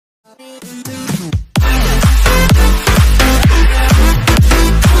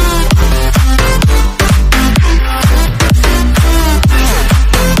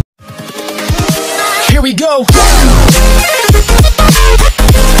go.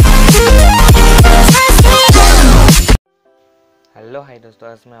 Hello hi दोस्तों,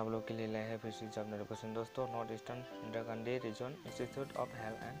 आज मैं आप लोग के लिए लाया है फिर से जॉब नोटिफिकेशन। दोस्तों, north eastern Uttarakhand reason institute of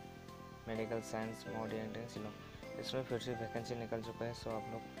health and medical science modern Shillong, इसमें फिर से वैकेंसी निकल चुका है। सो आप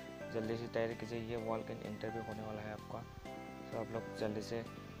लोग जल्दी से तैयारी कीजिए, ये वॉक इन इंटरव्यू होने वाला है आपका। सो आप लोग जल्दी से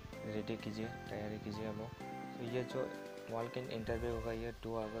रेडी कीजिए, तैयारी कीजिए आप लोग। तो ये जो वॉक इन इंटरव्यू होगा ये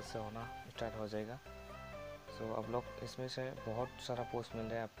 2 अगस्त से होना स्टार्ट हो जाएगा। सो आप लोग इसमें से बहुत सारा पोस्ट मिल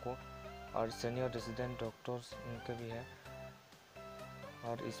रहा है आपको, और सीनियर रेजिडेंट डॉक्टर्स उनके भी है।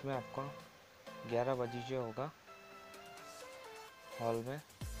 और इसमें आपका 11 बजे जो होगा हॉल में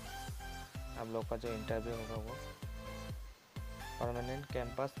आप लोग का जो इंटरव्यू होगा वो परमानेंट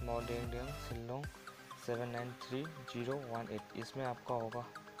कैंपस नईग्रिह्म्स शिलोंग 793018, इसमें आपका होगा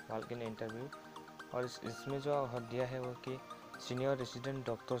वॉक इन इंटरव्यू। और इसमें जो दिया है वो कि सीनियर रेजिडेंट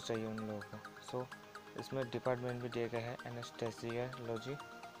डॉक्टर चाहिए उन लोगों को। सो इसमें डिपार्टमेंट भी दिए गए हैं एनेस्थेसियोलॉजी,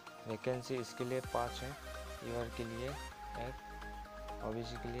 वैकेंसी इसके लिए 5 है, ईयर के लिए 1,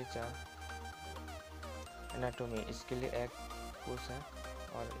 ओबीसी के लिए 4, एनाटॉमी इसके लिए 1 पोस्ट है,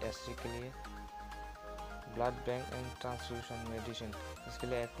 और एससी के लिए blood bank and transfusion medicine इसके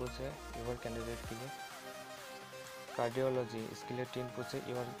लिए 1 पोस्ट है ईवर कैंडिडेट के लिए। कार्डियोलॉजी इसके लिए 3 पोस्ट है,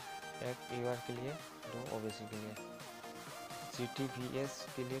 एक ईवर के लिए 2 ओबीसी के लिए। सीटीवीएस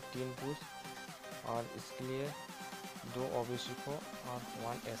के लिए 3 पोस्ट, और इसके लिए 2 ओबीसी को और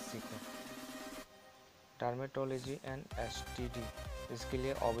 1 एससी को। डर्मेटोलॉजी एंड एसटीडी इसके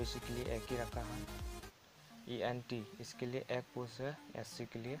लिए ओबीसी के लिए 1 ही रखा है। ईएनटी इसके लिए 1 पोस्ट है एससी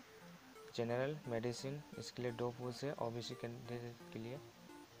के लिए। जनरल मेडिसिन इसके लिए 2 पोस्ट है ओबीसी कैंडिडेट के लिए।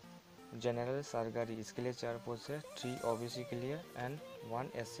 जनरल सर्जरी इसके लिए 4 पोस्ट है, 3 ओबीसी के लिए एंड 1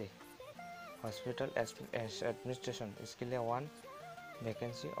 एससी। हॉस्पिटल एडमिनिस्ट्रेशन इसके लिए 1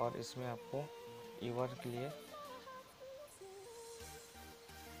 वैकेंसी, और इसमें आपको ईवर के लिए।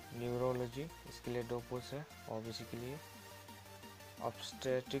 न्यूरोलॉजी इसके लिए 2 पोस्ट है ओबीसी के लिए।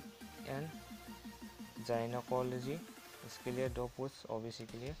 ऑब्स्टेट्रिक एंड गायनेकोलॉजी इसके लिए 2 पोस्ट ओबीसी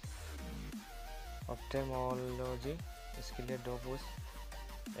के लिए। ऑप्थेल्मोलॉजी इसके लिए 2 पोस्ट,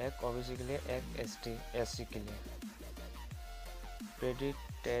 1 ओबीसी के लिए 1 एससी के लिए।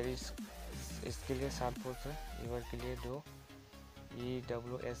 पेडियाट्रिक्स इसके लिए 7 पोस्ट है, ईवर के लिए 2,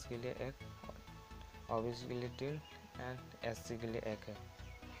 ईडब्ल्यूएस के लिए 1, ओबीसी के लिए 3 एंड एससी के लिए 1 है।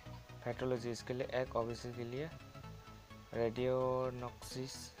 पैथोलॉजी इसके लिए 1 ओबीसी के लिए।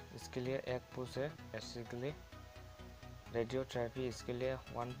 रेडियोनॉक्सिस इसके लिए 1 पोस्ट है एससी के लिए। रेडियोथेरेपी इसके लिए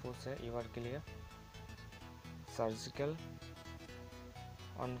 1 पोस्ट है ईवर के लिए। सर्जिकल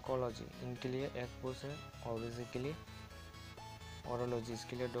ऑन्कोलॉजी इनके लिए 1 पोस्ट है ओबीसी के लिए। ओरोलॉजी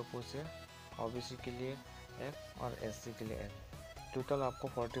इसके लिए 2 पोस्ट है, ओबीसी के लिए 1 और एससी के लिए 1। टोटल आपको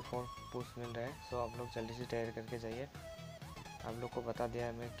 44 पोस्ट मिल रहा है। सो आप लोग जल्दी से तैयारी करके जाइए। आप लोग को बता दिया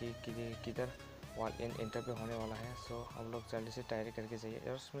है मैं कि किधर वॉक इन इंटरव्यू होने वाला है। सो आप लोग जल्दी से तैयारी करके जाइए।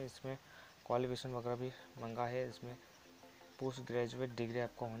 और इसमें क्वालिफिकेशन वगैरह भी मांगा है। इसमें पोस्ट ग्रेजुएट डिग्री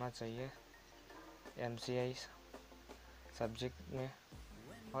आपको होना चाहिए एमसीआई सब्जेक्ट में,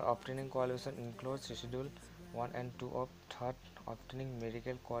 और obtaining qualification include schedule 1 and 2 of third obtaining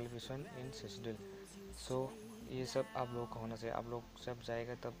medical qualification in schedule. सो ये सब आप लोग का होना चाहिए। आप लोग सब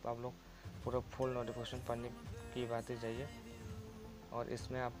जाएगा तब आप लोग पूरा फुल नोटिफिकेशन पढ़ने की बातें जाइए। और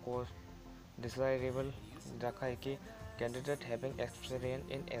इसमें आपको डिसाइरेबल रखा है कि candidate having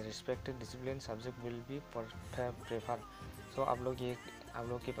experience in A respected discipline subject will be prefer. सो आप लोग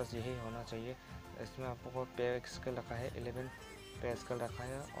के पास यही होना चाहिए। इसमें आपको पे स्केल रखा है 11 पे स्केल रखा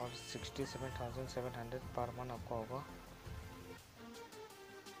है, और 67,700 पर मंथ आपका होगा।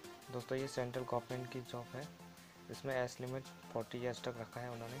 दोस्तों, ये सेंट्रल गवर्नमेंट की जॉब है। इसमें एज लिमिट 40 ईयर्स तक रखा है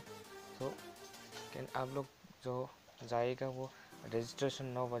उन्होंने। सो आप लोग जो जाएगा वो रजिस्ट्रेशन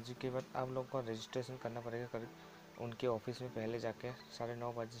 9 बजे के बाद आप लोग को रजिस्ट्रेशन करना पड़ेगा। करीब उनके ऑफिस में पहले जाके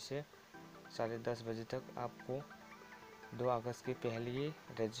 9:30 बजे से 10:30 बजे तक आपको 2 अगस्त के पहले ही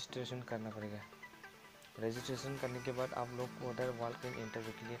रजिस्ट्रेशन करना पड़ेगा। रजिस्ट्रेशन करने के बाद आप लोग को उधर वॉक इन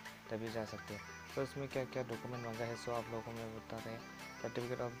इंटरव्यू के लिए तभी जा सकते हैं। तो इसमें क्या क्या डॉक्यूमेंट मांगा है सो आप लोगों को मैं बता रहे हैं।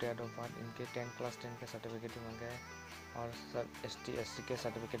 Certificate of date of birth, इनके 10 क्लास 10 के सर्टिफिकेट भी मांगा है, और सर ST/SC के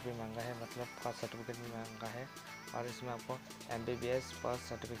सर्टिफिकेट भी मांगा है, मतलब कास्ट सर्टिफिकेट भी मांगा है। और इसमें आपको MBBS पास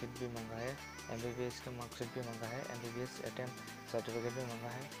सर्टिफिकेट भी मांगा है, MBBS का मार्कशीट भी मांगा है, MBBS अटेम्प्ट सर्टिफिकेट भी मांगा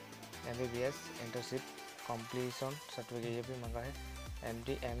है, MBBS इंटर्नशिप कंप्लीशन सर्टिफिकेट ये भी मांगा है, MD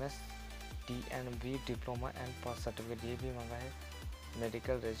MS DNB diploma and pass certificate ये भी मांगा है,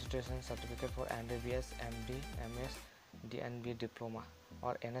 medical registration certificate for MBBS MD MS DNB diploma,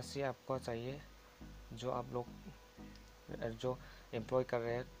 और NSC आपको चाहिए जो आप लोग जो एम्प्लॉय कर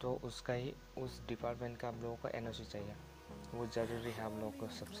रहे हैं तो उसका ही उस डिपार्टमेंट का आप लोगों को एनओसी चाहिए, वो ज़रूरी है आप लोगों को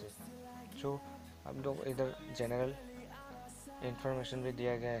सबसे। जो आप लोग इधर जनरल इंफॉर्मेशन भी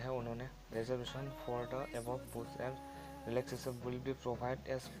दिया गया है उन्होंने, reservation for the above post and relaxation will be provide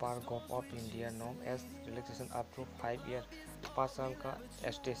as per government of India norm age relaxation up to 5 year. 5 साल का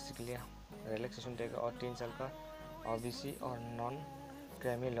एसटी के लिए रिलैक्सेशन देगा और 3 साल का ओबीसी और नॉन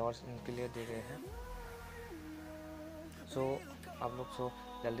क्रीमी लॉज इनके लिए दे गए हैं। सो आप लोग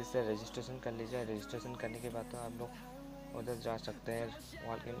जल्दी से रजिस्ट्रेशन कर लीजिए। रजिस्ट्रेशन करने के बाद तो आप लोग उधर जा सकते हैं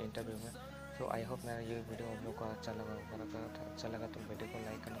वॉक इन इंटरव्यू में। सो आई होप मेरा ये वीडियो आप लोग को अच्छा लगा होगा। अच्छा लगा तो वीडियो को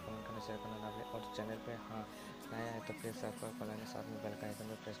लाइक करना, कमेंट करना, शेयर करना ना भूलें। और चैनल पे हाँ नया है तो प्लीज़ सब्सक्राइब कर लेना, साथ में बेल का आइकन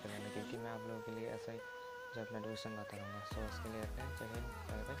पर प्रेस कर लेना, क्योंकि मैं आप लोगों के लिए ऐसा ही जब नोटिफिकेशन लाता रहूँगा। सो इसके लिए जय हिंद,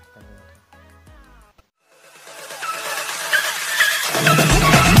 बाय बाय, धन्यवाद।